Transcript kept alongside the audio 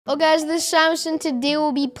Oh guys, this is Samson. Today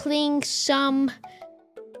we'll be playing some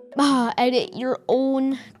edit your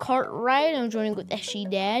own cart ride. I'm joining with SG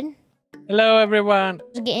Dad. Hello everyone.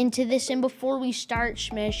 Let's get into this, and before we start,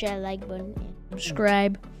 smash that like button and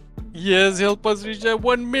subscribe. Yes, help us reach that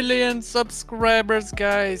 1 million subscribers,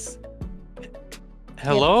 guys.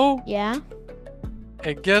 Hello? Yep. Yeah?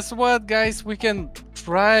 And guess what, guys? We can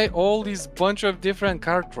try all these bunch of different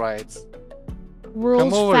cart rides.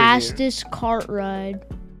 World's fastest cart ride.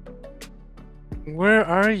 Where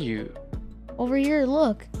are you? Over here,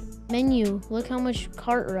 look. Menu. Look how much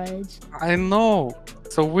cart rides. I know.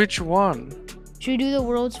 So which one? Should we do the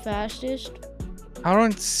world's fastest? I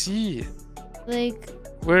don't see it. Like...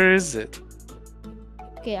 Where is it?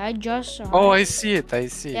 Okay, I just saw it. Oh, I see it. I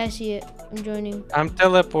see it. Yeah, I see it. I'm joining. I'm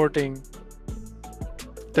teleporting.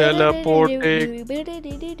 Teleporting.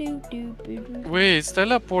 Wait, it's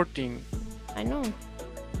teleporting. I know.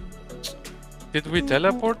 Did we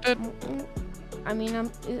teleport it? I mean,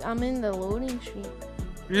 I'm in the loading screen.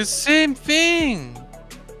 The same thing.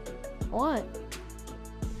 What?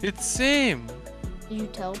 It's same. Did you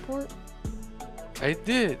teleport? I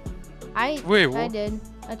did. Wait, I did.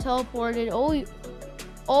 I teleported.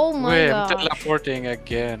 Oh my gosh. I'm teleporting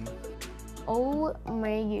again. Oh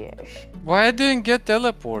my gosh. Why I didn't get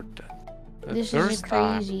teleported? This is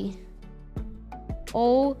crazy.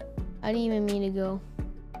 Oh, I didn't even mean to go.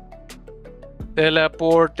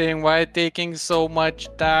 Teleporting, why taking so much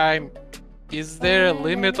time? Is there a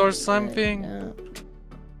limit or something? No.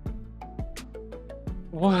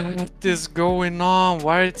 What is going on?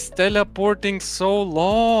 Why it's teleporting so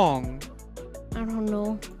long? I don't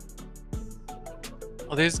know.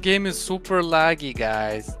 This game is super laggy,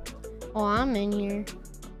 guys. Oh, I'm in here.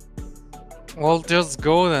 Well, just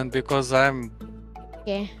go then, because I'm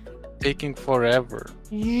taking forever.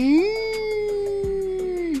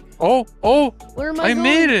 Oh! Where am I going?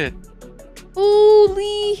 Made it!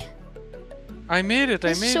 Holy! I made it,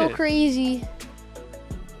 It's so crazy.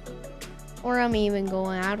 Where am I even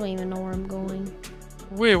going? I don't even know where I'm going.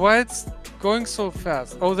 Wait, why it's going so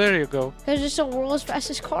fast? Oh, there you go. Because it's the world's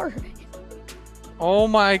fastest car. Oh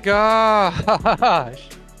my gosh!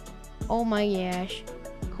 Oh my gosh.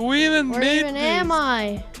 Who even made this? Where even am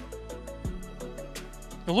I?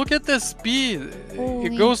 Look at the speed. Holy.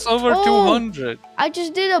 It goes over 200. I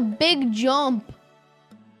just did a big jump.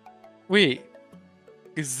 Wait,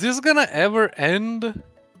 is this gonna ever end?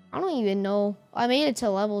 I don't even know. I made it to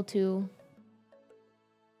level 2.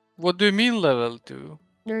 What do you mean level 2?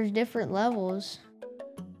 There's different levels.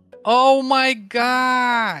 Oh my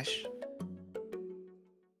gosh!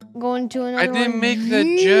 Going to another one. I didn't make the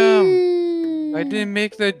jump. I didn't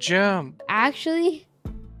make the jump. Actually?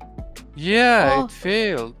 Yeah, it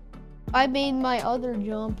failed. I made my other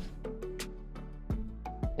jump.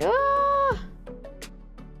 Ah!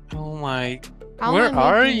 Oh my... Where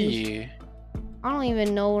are you? I don't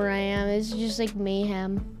even know where I am. It's just like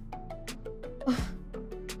mayhem.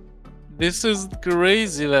 This is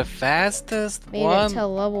crazy. The fastest Made one. it to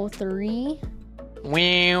level 3.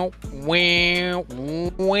 Wow. Let's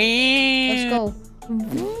go.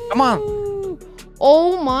 Come on.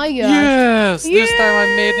 Oh my gosh. Yes! This time I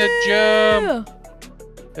made a jump.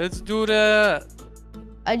 Let's do that.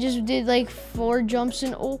 I just did like 4 jumps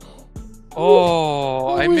and I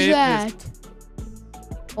made that? this.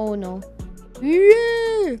 Oh no.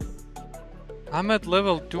 Yeah. I'm at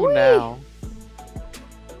level 2 now.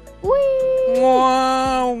 Whee!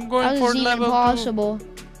 Wow, I'm going for level impossible. 2.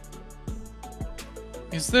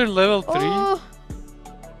 Is there level 3?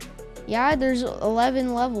 Yeah, there's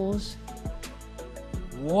 11 levels.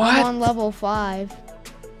 What? I'm on level 5.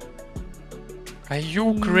 Are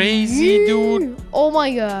you crazy, dude? Oh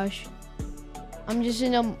my gosh. I'm just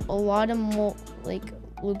in a lot of like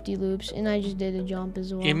loop-de-loops, and I just did a jump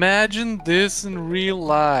as well. Imagine this in real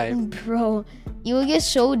life. Bro, you would get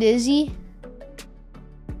so dizzy.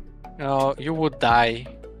 No, you would die.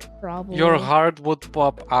 Probably. Your heart would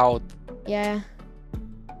pop out. Yeah.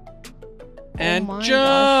 And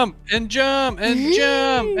jump, and jump, and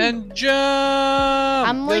jump, and jump.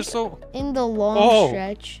 I'm like in the long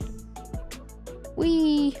stretch.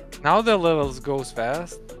 Whee! Now the levels goes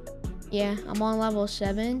fast. Yeah, I'm on level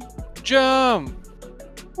 7. Jump.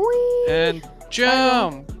 Whee! And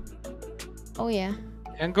jump. Oh yeah.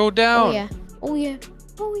 And go down. Oh yeah. Oh yeah.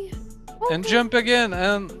 Oh yeah. Okay. And jump again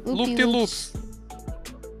and loop-de-loops.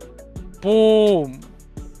 Boom.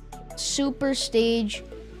 Super stage.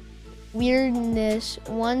 Weirdness.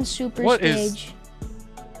 1 super stage.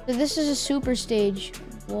 So this is a super stage.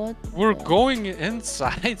 What? We're going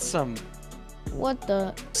inside some... What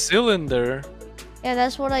the? Cylinder. Yeah,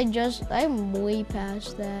 that's what I'm way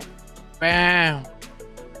past that. Bam.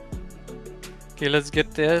 Okay, let's get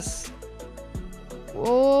this.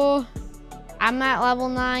 Oh, I'm at level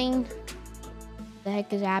 9. The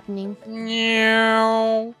heck is happening?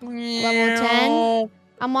 Level Level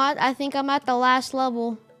 10. I think I'm at the last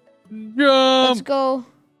level. Jump. Let's go.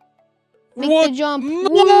 Make What? the jump. No!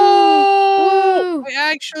 Woo!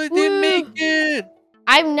 I actually didn't make it.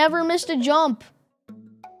 I've never missed a jump.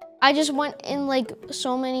 I just went in like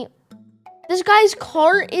so many. This guy's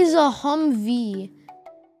cart is a Humvee.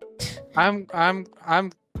 I'm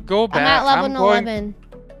go back. I'm at level 11.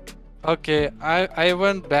 Okay, I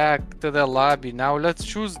went back to the lobby. Now let's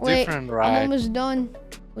choose different I'm ride. almost done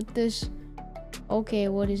with this. Okay,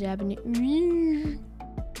 what is happening?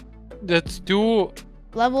 Let's do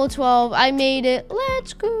Level 12. I made it.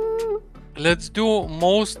 Let's go. Let's do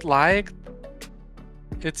most liked.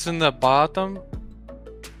 It's in the bottom.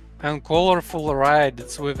 And colorful ride.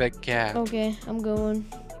 It's with a cat. Okay, I'm going.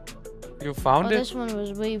 You found it? This one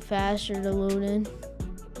was way faster to load in.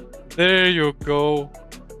 There you go.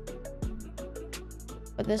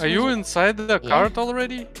 But this Are you inside the cart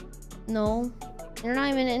already? No. You're not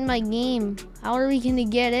even in my game. How are we gonna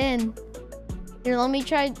get in? Here, let me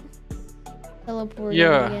try teleporting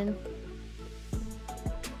again.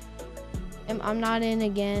 I'm not in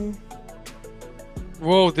again.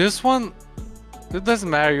 Whoa, this one, it doesn't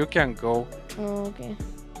matter, you can go. Oh, okay.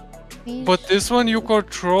 Please. But this one you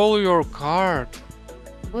control your cart.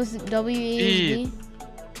 With WASD?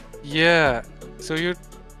 Yeah, so you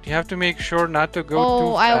have to make sure not to go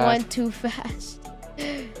too fast. I went too fast.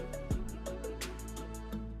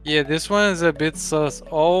 Yeah, this one is a bit sus.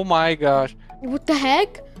 Oh my gosh. What the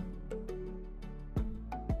heck?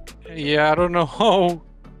 Yeah, I don't know.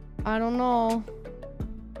 I don't know.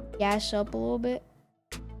 Gas up a little bit.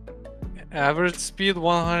 Average speed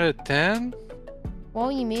 110? Well,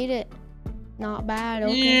 you made it. Not bad,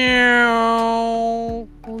 okay. Yeah.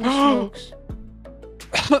 Holy smokes.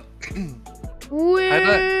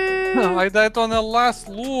 I died on the last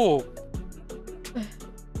loop.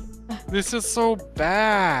 This is so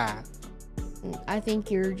bad. I think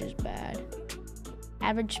you're just bad.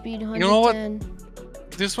 Average speed 110. You know what?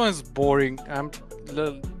 This one's boring. I'm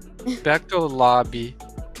back to the lobby.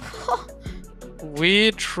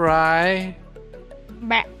 We try.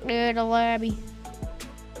 Back to the lobby.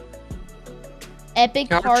 Epic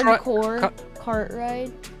hardcore cart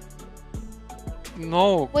ride.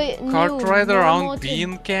 No. Wait, cart ride around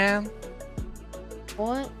bean can.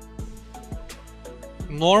 What?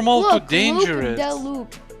 Normal to dangerous.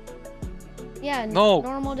 Loop. Yeah. No.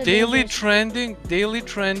 Normal to daily dangerous. Daily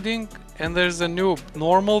trending, and there's a new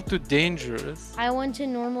normal to dangerous. I went to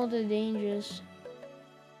normal to dangerous.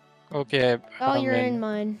 Okay. Oh, you're in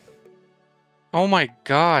mine. Oh my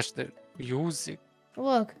gosh, the music.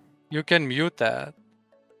 Look. You can mute that.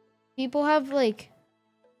 People have like.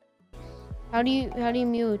 How do you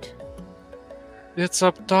mute? It's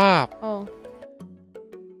up top. Oh.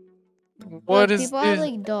 What Look, is people this? have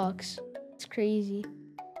like ducks. It's crazy.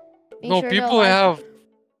 Make No, sure people have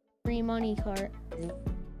free money cart.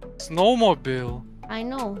 snowmobile. I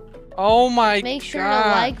know. Oh my god. Make sure to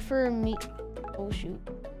like for me. Oh shoot.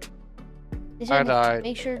 I died.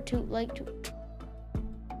 Make sure to like to.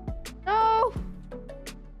 No.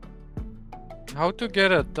 How to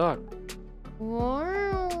get a duck?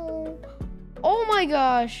 Wow. Oh my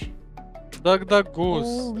gosh. Duck goose.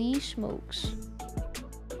 Holy smokes.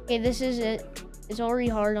 Okay, this is it. It's already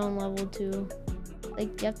hard on level 2.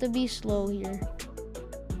 Like, you have to be slow here.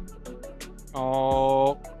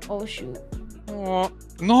 Oh. Oh, shoot. Oh.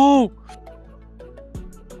 No!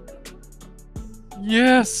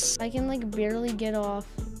 Yes! I can, like, barely get off.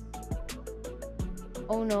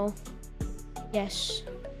 Oh, no. Yes.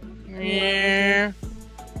 Yeah.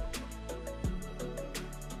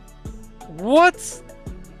 What?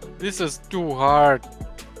 This is too hard.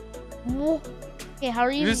 Whoa. Okay, how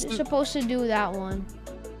are you supposed to do that one?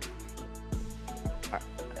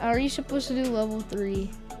 How are you supposed to do level 3? You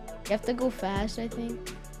have to go fast, I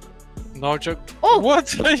think. No, Chuck. Oh!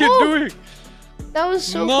 What are you doing? That was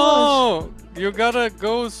so close. No! You gotta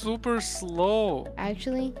go super slow.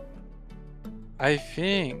 Actually? I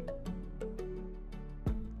think.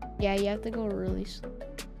 Yeah, you have to go really slow.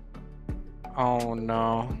 Oh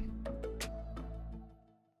no.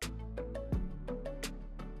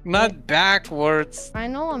 Not backwards. I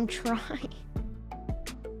know, I'm trying.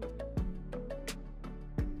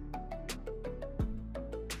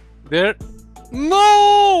 There.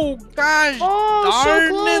 No! Gosh Oh, darn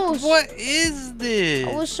so close. it. What is this?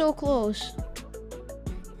 I was so close.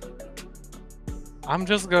 I'm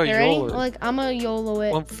just gonna You ready? YOLO it. Like, I'm gonna YOLO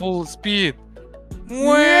it. On full speed.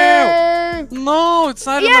 Wow! Yeah. No, it's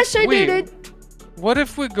not Yes, enough. I did it. What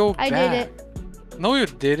if we go back? I did it. No, you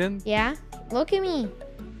didn't. Yeah? Look at me.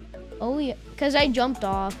 Oh, yeah. Because I jumped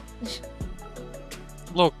off.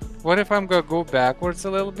 Look, what if I'm gonna go backwards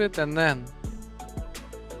a little bit and then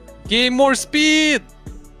gain more speed?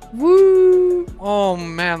 Woo! Oh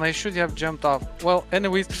man, I should have jumped off. Well,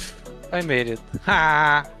 anyways, I made it.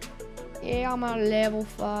 Ha! Yeah, I'm at level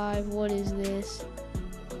 5. What is this?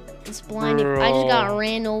 It's blinding. I just got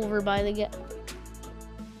ran over by the guy.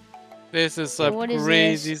 This is some What is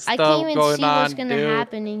crazy this? stuff I can't even going see on, what's gonna dude.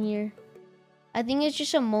 happen in here. I think it's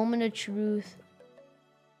just a moment of truth.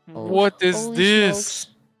 What is Holy this? smokes.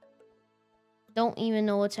 Don't even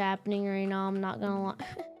know what's happening right now. I'm not gonna lie.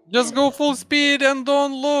 Just go full speed and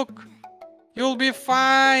don't look. You'll be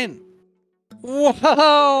fine.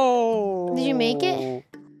 Whoa! Did you make it?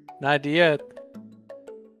 Not yet.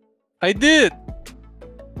 I did.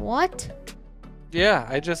 What? Yeah,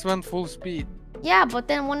 I just went full speed. Yeah, but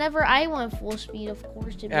then whenever I went full speed, of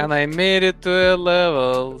course it And was. I made it to a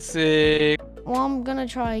level 6. Well, I'm gonna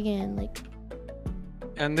try again. Like,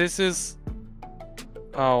 And this is...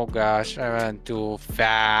 Oh gosh, I went too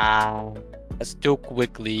fast. Too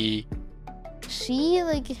quickly. see,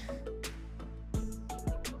 like,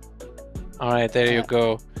 Alright, there you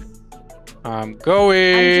go. I'm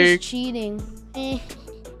going. I'm just cheating.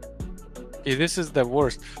 Okay, this is the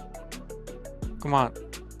worst. Come on.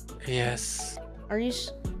 Yes. Are you?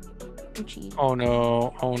 I'm cheating. Oh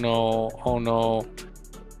no. Oh no. Oh no.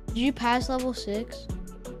 Did you pass level 6?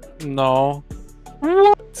 No.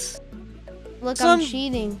 What? Look, Some- I'm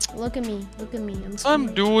cheating. Look at me. Look at me. I'm Some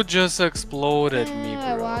cheating. dude just exploded me,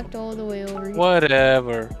 I bro. walked all the way over here.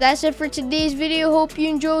 Whatever. That's it for today's video. Hope you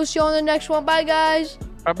enjoy. See you on the next one. Bye, guys.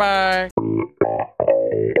 Bye bye.